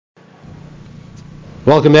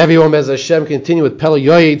Welcome everyone. As Hashem continue with Pele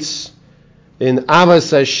Yoetz in Avas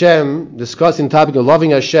Hashem, discussing the topic of loving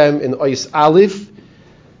Hashem in Ois Aleph,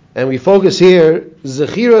 and we focus here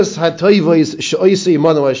Zechiras HaToivos She'oisei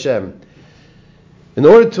Imanu Hashem. In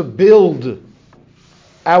order to build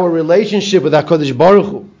our relationship with HaKadosh Baruch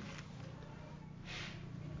Hu,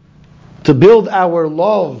 to build our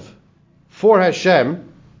love for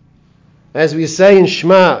Hashem, as we say in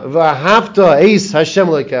Shema, V'ahavta eis Hashem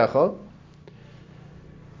lekecha,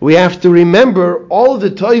 we have to remember all of the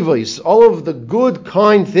toivos, all of the good,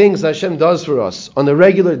 kind things Hashem does for us on a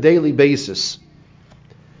regular, daily basis.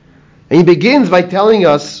 And he begins by telling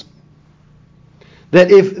us that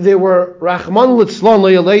if there were Rahman Litzlan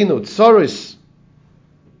Le'aleinu, Tsaris,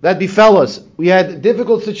 that befell us, we had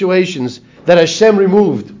difficult situations that Hashem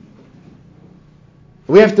removed.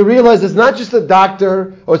 We have to realize it's not just the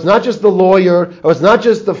doctor, or it's not just the lawyer, or it's not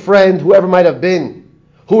just the friend, whoever might have been,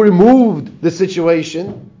 who removed the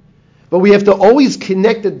situation. But we have to always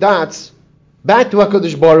connect the dots back to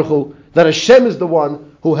HaKadosh Baruch Hu, that Hashem is the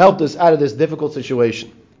one who helped us out of this difficult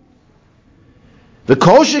situation. The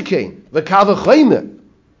Kol Shekain, the Kal V'chomer,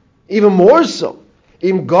 even more so,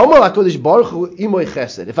 Im Gomer HaKadosh Baruch Hu Imoy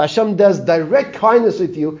Chesed. If Hashem does direct kindness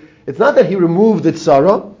with you, it's not that He removed the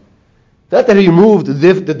tzara, not that He removed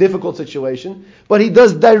the difficult situation, but He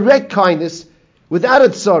does direct kindness without a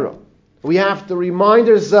tzara. We have to remind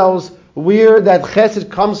ourselves where that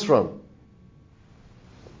chesed comes from.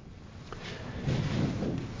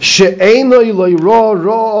 She'enoi loy ra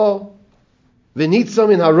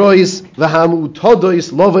v'nitzam in harois v'hamu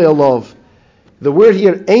todois lovei alov. The word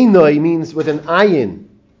here, enoi, means with an ayin.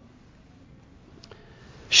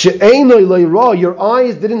 She'enoi loy ra, your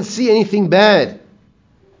eyes didn't see anything bad.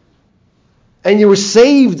 And you were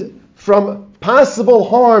saved from possible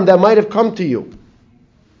harm that might have come to you.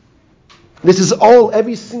 This is all,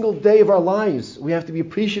 every single day of our lives. We have to be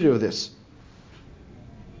appreciative of this.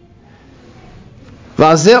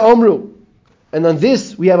 V'azeh omru. And on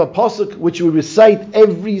this, we have a pasuk which we recite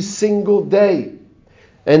every single day.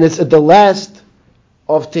 And it's at the last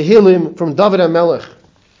of Tehillim from David HaMelech.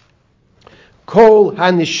 Kol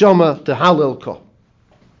hanishama tehalel ko.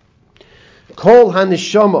 Kol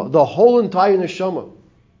hanishama, the whole entire neshama.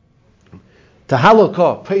 Tehalel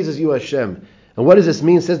ko, praises you Hashem. And what does this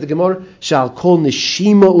mean? Says the Gemara, Shal kol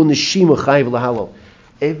neshima u'neshima chayv lahalal.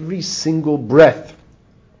 Every single breath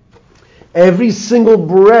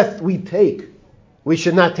we take, we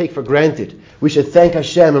should not take for granted. We should thank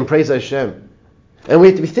Hashem and praise Hashem. And we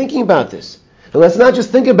have to be thinking about this. And let's not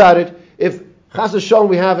just think about it if chas v'shalom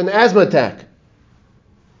we have an asthma attack.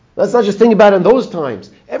 Let's not just think about it in those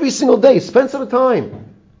times. Every single day, spend some time.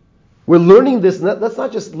 We're learning this. Let's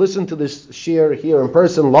not just listen to this share here in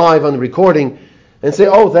person, live on the recording, and say,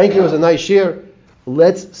 oh, thank you, it was a nice share.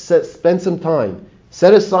 Let's spend some time.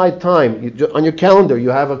 Set aside time. On your calendar,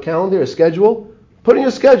 you have a calendar, a schedule. Put in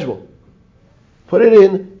your schedule. Put it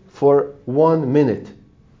in for 1 minute.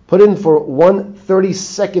 Put it in for 1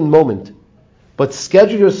 30-second moment. But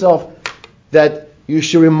schedule yourself that you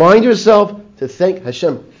should remind yourself to thank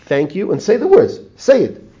Hashem. Thank you, and say the words. Say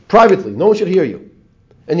it privately. No one should hear you.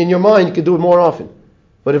 And in your mind, you can do it more often.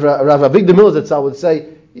 But if Rav Avigdor Milzitz would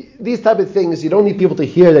say, these type of things, you don't need people to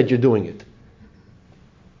hear that you're doing it.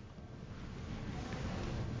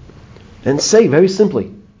 And say, very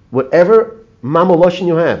simply, whatever Mamoloshin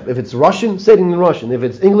you have. If it's Russian, say it in Russian. If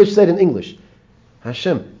it's English, say it in English.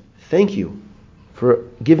 Hashem, thank you for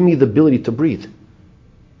giving me the ability to breathe.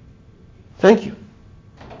 Thank you.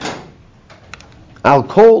 Al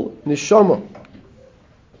kol neshama.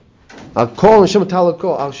 I'll call Neshama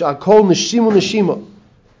Talako. I'll call Neshimu Neshima.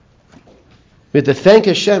 We have to thank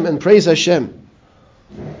Hashem and praise Hashem.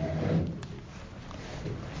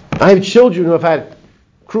 I have children who have had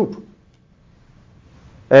croup.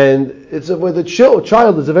 And with a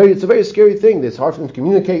child, it's a very scary thing. It's hard for them to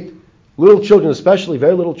communicate. Little children especially,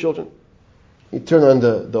 very little children. You turn on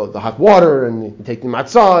the hot water and you take them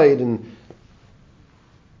outside, and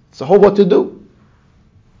it's a whole what to do.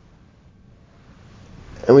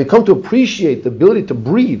 And we come to appreciate the ability to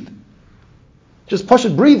breathe. Just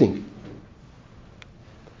pashut breathing.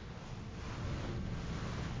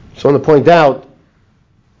 So I want to point out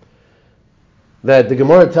that the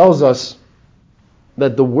Gemara tells us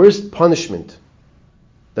that the worst punishment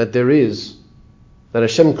that there is, that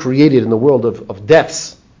Hashem created in the world of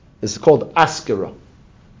deaths, is called askara.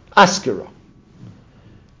 Askara.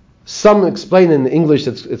 Some explain in English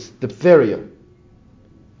it's diphtheria.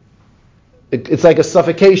 It's like a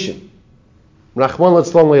suffocation. Rahman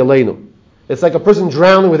Litzlan Le'aleinu. It's like a person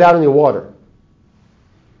drowning without any water.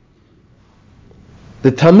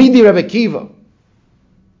 The Talmidei Rebbe Akiva,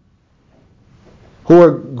 who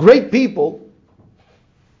were great people,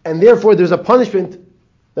 and therefore there's a punishment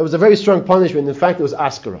that was a very strong punishment. In fact, it was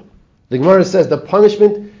Askara. The Gemara says the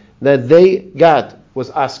punishment that they got was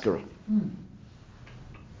Askara.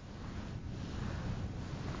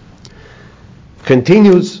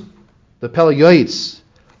 Continues the Pele Yoetz.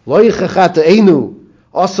 HaKadosh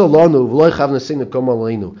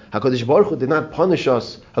Baruch Hu did not punish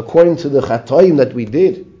us according to the chatoim that we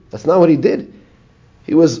did. That's not what He did.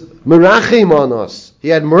 He was merachim on us. He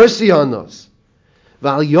had mercy on us.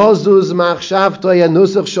 And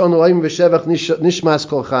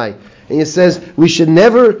He says we should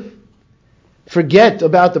never forget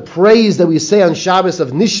about the praise that we say on Shabbos of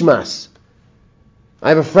Nishmas. I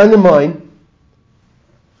have a friend of mine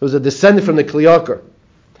who's a descendant from the Kliyakar.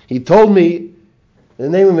 He told me the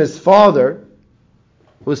name of his father,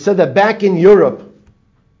 who said that back in Europe,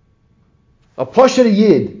 a Posher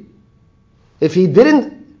Yid, if he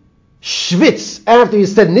didn't schwitz after he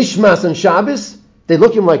said Nishmas on Shabbos, they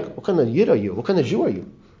look at him like, what kind of Yid are you? What kind of Jew are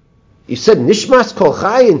you? You said Nishmas Kol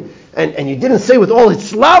Chai and you didn't say with all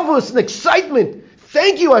its lavus and excitement,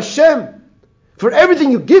 thank you Hashem for everything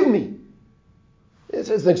you give me. It's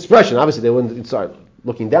an expression. Obviously they wouldn't start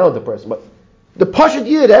looking down at the person, but the Pashat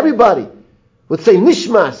Yid, everybody would say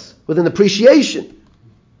Nishmas with an appreciation.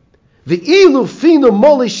 V'ilu finu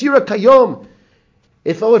moli shira kayom.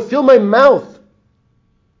 If I would fill my mouth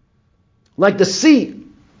like the sea,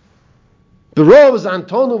 B'rov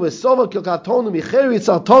zantonu v'sova kilkatonu micheri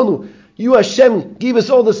tzaltonu. You Hashem gave us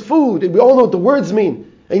all this food, and we all know what the words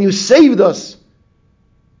mean, and you saved us.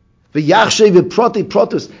 V'yachshe v'proti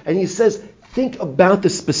protus. And He says, think about the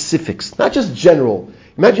specifics, not just general.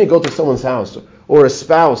 Imagine you go to someone's house or a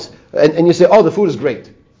spouse and you say, oh, the food is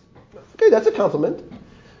great. Okay, that's a compliment.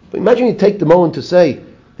 But imagine you take the moment to say,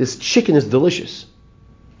 this chicken is delicious.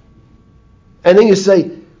 And then you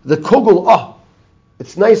say, the kugel, oh,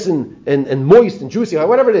 it's nice and moist and juicy,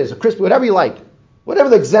 whatever it is, or crispy, whatever you like. Whatever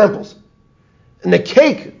the examples. And the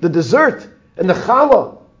cake, the dessert, and the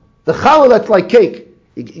challah that's like cake.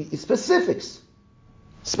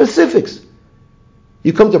 Specifics.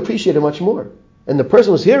 You come to appreciate it much more. And the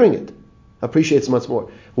person who's hearing it appreciates much more.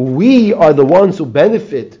 We are the ones who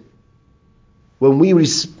benefit when we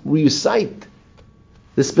recite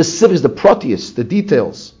the specifics, the proteus, the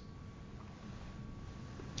details.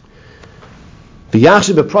 From the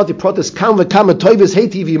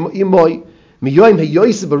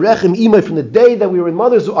day that we were in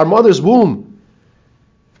our mother's womb.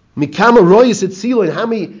 And how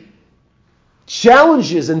many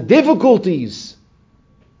challenges and difficulties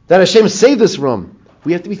that Hashem saved us from.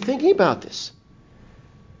 We have to be thinking about this.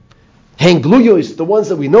 Hein gluyos, the ones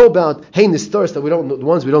that we know about. Hein nistaros, the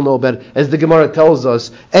ones we don't know about. As the Gemara tells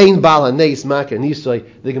us, Ein bal haneis maker nisoi.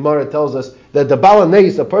 The Gemara tells us that the bal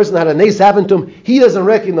haneis, a person that had a neis happen to him, he doesn't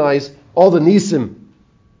recognize all the nisim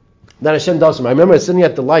that Hashem does for him. I remember sitting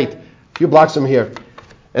at the light, a few blocks from here,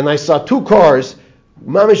 and I saw two cars,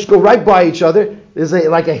 mamish, go right by each other. There's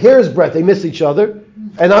like a hair's breadth, they miss each other.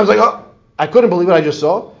 And I was like, oh, I couldn't believe what I just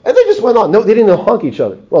saw. And they just went on. No, they didn't honk each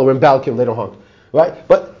other. Well, we're in Balkim, they don't honk. Right?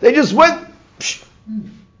 But they just went. Psh.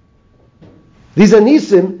 These are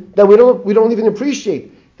nisim that we don't even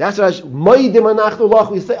appreciate. That's why we say,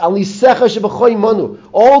 all the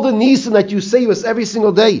nisim that you say to us every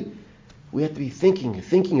single day, we have to be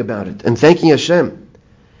thinking about it and thanking Hashem.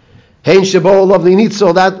 Hein shebo lovely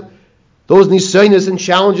nitzel, that those nisayonos and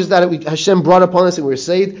challenges that Hashem brought upon us and we were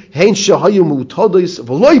saved. Hein shahayu mutados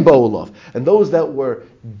v'loy bo'olav, and those that were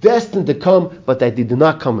destined to come, but that they did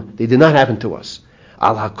not come, they did not happen to us.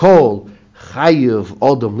 Al hakol chayiv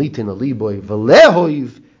odom litin aliboy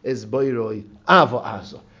v'lehoiv es boiroi avo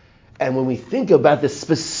azo. And when we think about the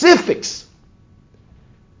specifics,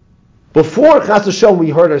 before Chas V'Shalom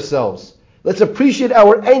we hurt ourselves, let's appreciate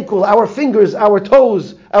our ankle, our fingers, our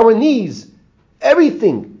toes, our knees,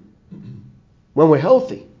 everything, when we're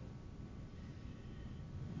healthy.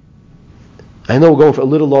 I know we're going for a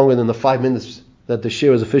little longer than the 5 minutes that the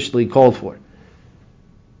shir is officially called for.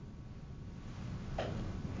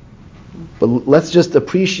 But let's just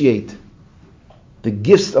appreciate the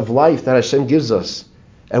gifts of life that Hashem gives us.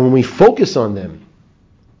 And when we focus on them,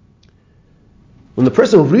 when the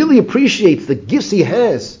person really appreciates the gifts he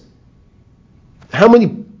has, how many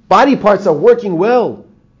body parts are working well,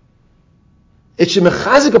 it should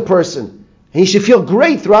mechazik a person. And he should feel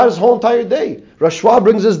great throughout his whole entire day. Rosh Hashanah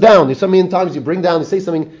brings us down. So many times you bring down, you say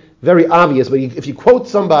something very obvious, but if you quote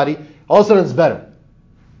somebody, all of a sudden it's better.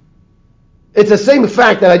 It's the same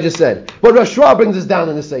fact that I just said. But Rosh Hashanah brings us down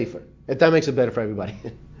in the Sefer. If that makes it better for everybody.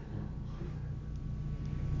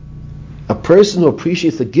 A person who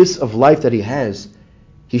appreciates the gifts of life that he has,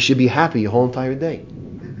 he should be happy your whole entire day.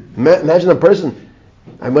 Imagine a person,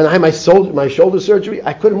 when I had my shoulder surgery,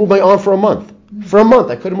 I couldn't move my arm for a month. For a month,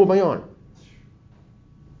 I couldn't move my arm.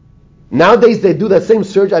 Nowadays, they do that same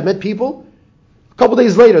surgery. I met people, a couple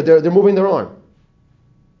days later, they're moving their arm.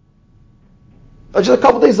 Just a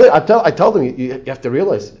couple days later, I tell them, you have to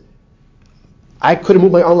realize, I couldn't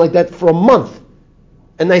move my arm like that for a month.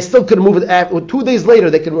 And I still couldn't move it. 2 days later,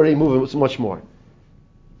 they could already move it so much more.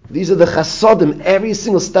 These are the chasadim every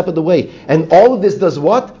single step of the way. And all of this does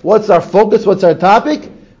what? What's our focus? What's our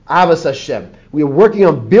topic? Avas Hashem. We are working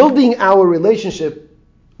on building our relationship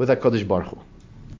with HaKadosh Baruch Hu.